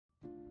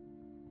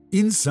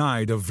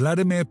Inside of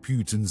Vladimir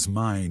Putin's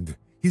mind,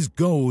 his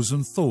goals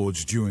and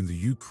thoughts during the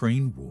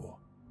Ukraine war.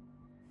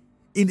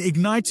 In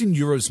igniting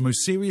Europe's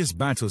most serious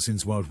battle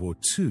since World War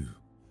II,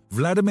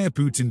 Vladimir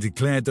Putin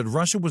declared that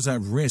Russia was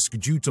at risk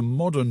due to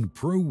modern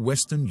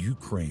pro-Western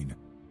Ukraine.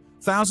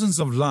 Thousands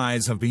of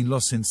lives have been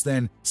lost since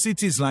then,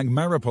 cities like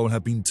Mariupol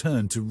have been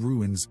turned to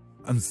ruins,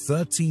 and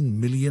 13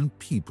 million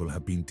people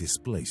have been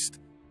displaced.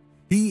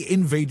 He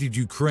invaded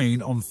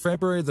Ukraine on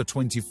February the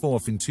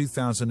 24th in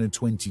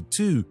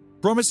 2022,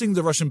 promising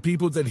the Russian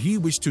people that he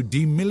wished to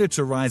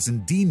demilitarize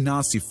and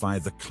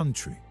de-Nazify the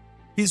country.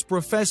 His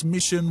professed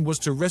mission was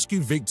to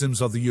rescue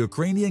victims of the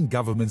Ukrainian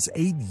government's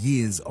 8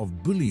 years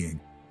of bullying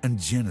and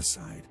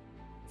genocide.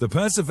 The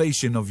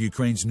preservation of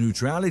Ukraine's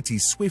neutrality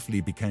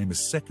swiftly became a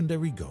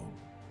secondary goal.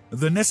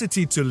 The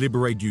necessity to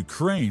liberate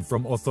Ukraine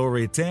from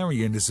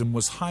authoritarianism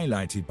was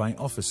highlighted by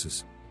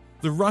officers.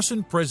 The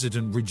Russian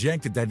president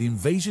rejected that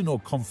invasion or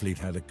conflict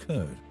had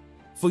occurred.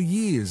 For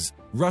years,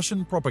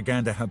 Russian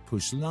propaganda had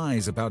pushed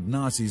lies about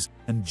Nazis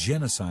and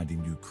genocide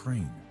in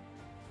Ukraine.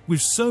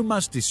 With so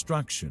much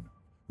destruction,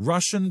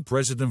 Russian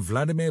President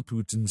Vladimir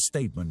Putin's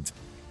statement,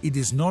 "It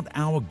is not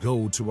our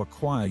goal to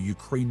acquire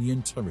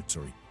Ukrainian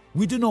territory.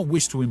 We do not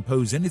wish to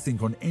impose anything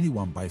on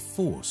anyone by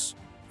force,"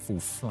 fall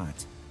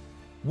flat.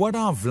 What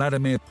are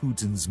Vladimir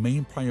Putin's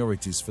main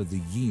priorities for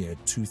the year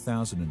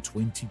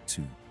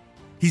 2022?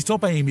 His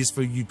top aim is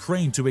for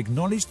Ukraine to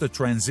acknowledge the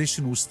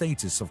transitional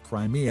status of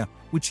Crimea,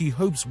 which he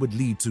hopes would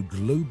lead to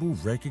global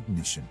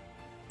recognition.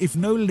 If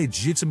no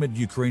legitimate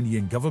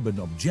Ukrainian government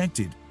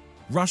objected,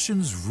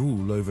 Russia's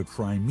rule over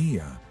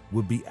Crimea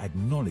would be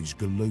acknowledged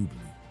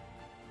globally.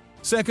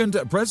 Second,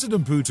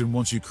 President Putin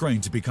wants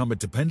Ukraine to become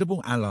a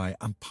dependable ally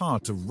and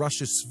part of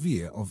Russia's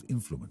sphere of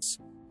influence.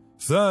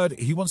 Third,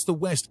 he wants the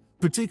West,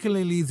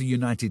 particularly the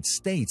United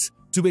States,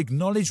 to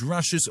acknowledge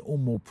Russia's, or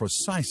more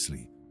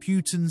precisely,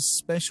 Putin's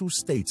special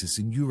status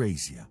in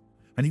Eurasia.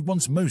 And he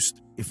wants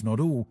most, if not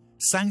all,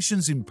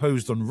 sanctions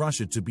imposed on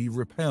Russia to be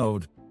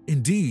repelled.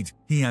 Indeed,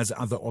 he has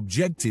other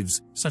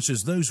objectives, such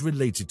as those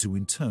related to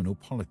internal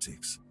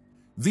politics.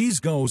 These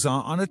goals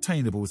are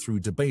unattainable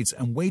through debates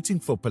and waiting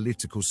for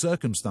political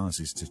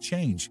circumstances to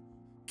change.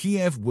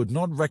 Kiev would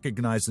not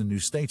recognize the new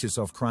status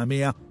of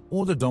Crimea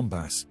or the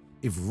Donbass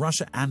if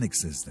Russia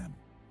annexes them.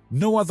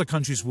 No other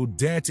countries will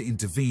dare to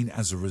intervene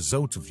as a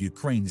result of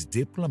Ukraine's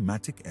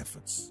diplomatic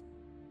efforts.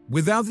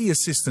 Without the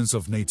assistance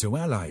of NATO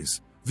allies,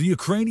 the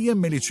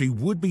Ukrainian military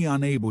would be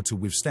unable to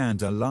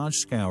withstand a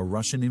large-scale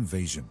Russian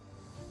invasion.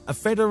 A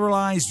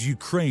federalized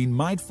Ukraine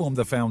might form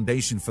the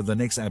foundation for the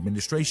next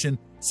administration,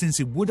 since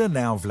it would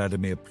allow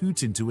Vladimir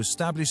Putin to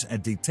establish a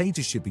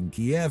dictatorship in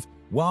Kiev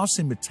while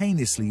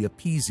simultaneously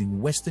appeasing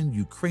Western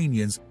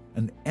Ukrainians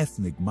and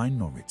ethnic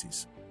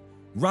minorities.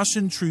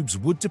 Russian troops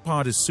would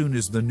depart as soon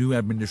as the new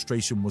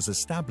administration was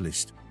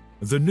established.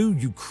 The new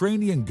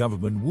Ukrainian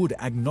government would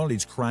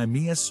acknowledge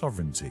Crimea's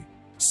sovereignty,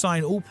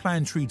 sign all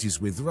planned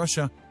treaties with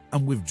Russia,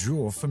 and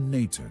withdraw from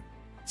NATO.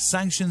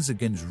 Sanctions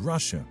against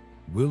Russia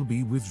will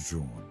be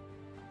withdrawn.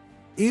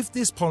 If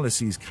this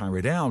policy is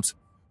carried out,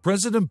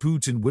 President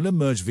Putin will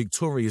emerge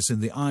victorious in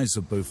the eyes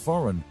of both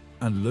foreign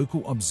and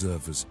local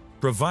observers,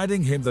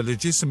 providing him the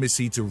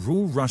legitimacy to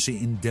rule Russia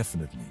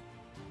indefinitely.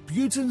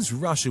 Putin's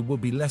Russia will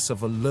be less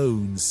of a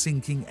lone,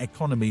 sinking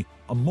economy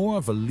and more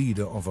of a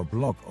leader of a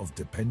bloc of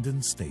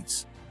dependent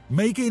states,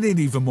 making it an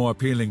even more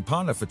appealing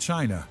partner for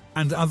China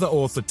and other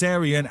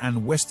authoritarian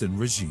and Western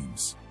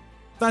regimes.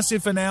 That's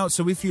it for now,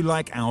 so if you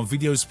like our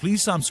videos,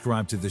 please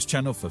subscribe to this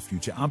channel for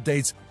future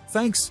updates.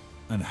 Thanks,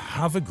 and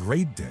have a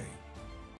great day.